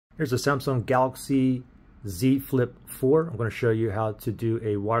Here's a Samsung Galaxy Z Flip 4. I'm going to show you how to do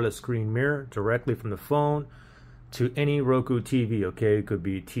a wireless screen mirror directly from the phone to any Roku TV. Okay, it could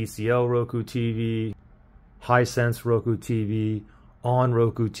be TCL Roku TV, Hisense Roku TV,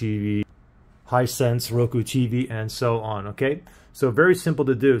 Roku TV, Hisense Roku TV, and so on. Okay, so very simple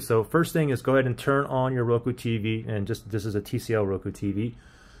to do. So first thing is go ahead and turn on your Roku TV, and this is a TCL Roku TV.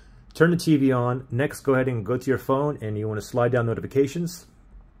 Turn the TV on. Next, go ahead and go to your phone, and you want to slide down notifications,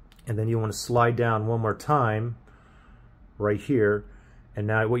 and then you want to slide down one more time right here. And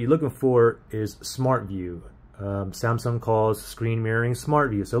now what you're looking for is Smart View. Samsung calls screen mirroring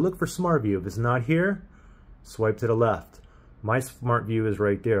Smart View. So look for Smart View. If it's not here, swipe to the left. My Smart View is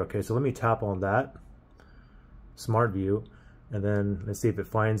right there. Okay, so let me tap on that Smart View, and then let's see if it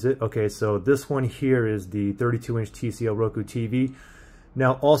finds it. Okay, so this one here is the 32-inch TCL Roku TV.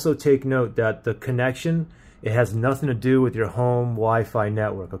 Now also take note that the connection, it has nothing to do with your home Wi-Fi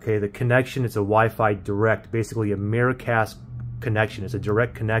network. Okay, the connection is a Wi-Fi direct, basically a Miracast connection. It's a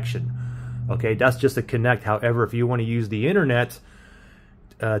direct connection. Okay, that's just a connect. However, if you want to use the internet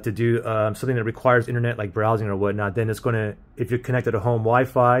to do something that requires internet, like browsing or whatnot, then it's going to, if you're connected to home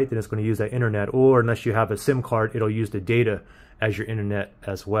Wi-Fi, then it's going to use that internet. Or unless you have a SIM card, it'll use the data as your internet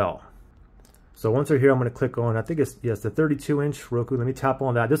as well. So once we're here, I'm going to click on, I think it's, yes, the 32-inch Roku. Let me tap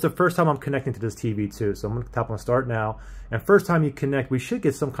on that. This is the first time I'm connecting to this TV too. So I'm going to tap on Start Now. And first time you connect, we should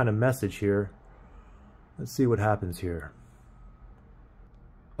get some kind of message here. Let's see what happens here.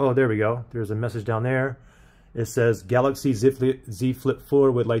 Oh, there we go. There's a message down there. It says Galaxy Z Flip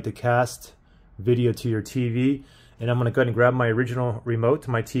 4 would like to cast video to your TV. And I'm going to go ahead and grab my original remote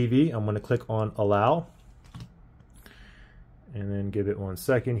to my TV. I'm going to click on Allow. And then give it 1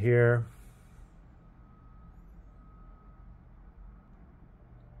 second here.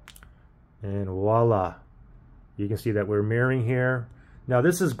 And voila, you can see that we're mirroring here. Now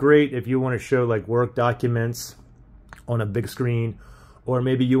this is great if you want to show like work documents on a big screen, or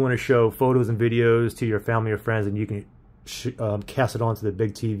maybe you want to show photos and videos to your family or friends, and you can cast it onto the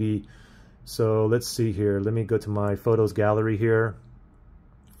big TV. So let's see here. Let me go to my photos gallery here.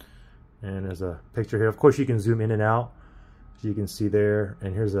 And there's a picture here. Of course you can zoom in and out, as you can see there.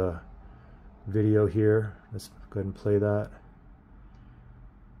 And here's a video here. Let's go ahead and play that.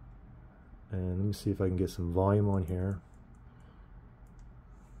 And let me see if I can get some volume on here.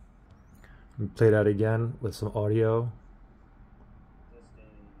 Let me play that again with some audio.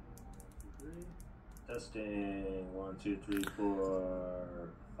 Testing 1, 2, 3, 4,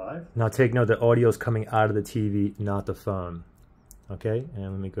 5. Now take note that audio is coming out of the TV, not the phone. Okay,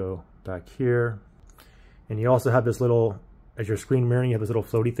 and let me go back here. And you also have this little, as your screen mirroring, you have this little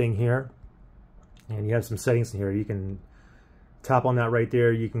floaty thing here. And you have some settings in here. You can tap on that right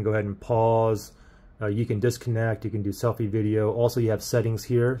there. You can go ahead and pause. You can disconnect. You can do selfie video. Also, you have settings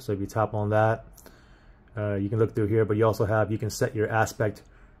here. So if you tap on that, you can look through here. But you also have, you can set your aspect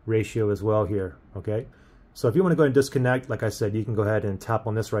ratio as well here. Okay. So if you want to go ahead and disconnect, like I said, you can go ahead and tap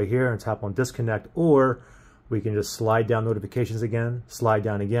on this right here and tap on disconnect, or we can just slide down notifications again, slide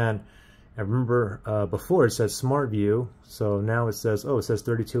down again. And remember, before it says Smart View. So now it says, oh, it says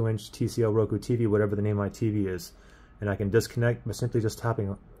 32-inch TCL Roku TV, whatever the name of my TV is. And I can disconnect by simply just tapping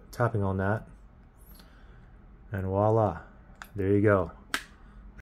on that. And voila, there you go.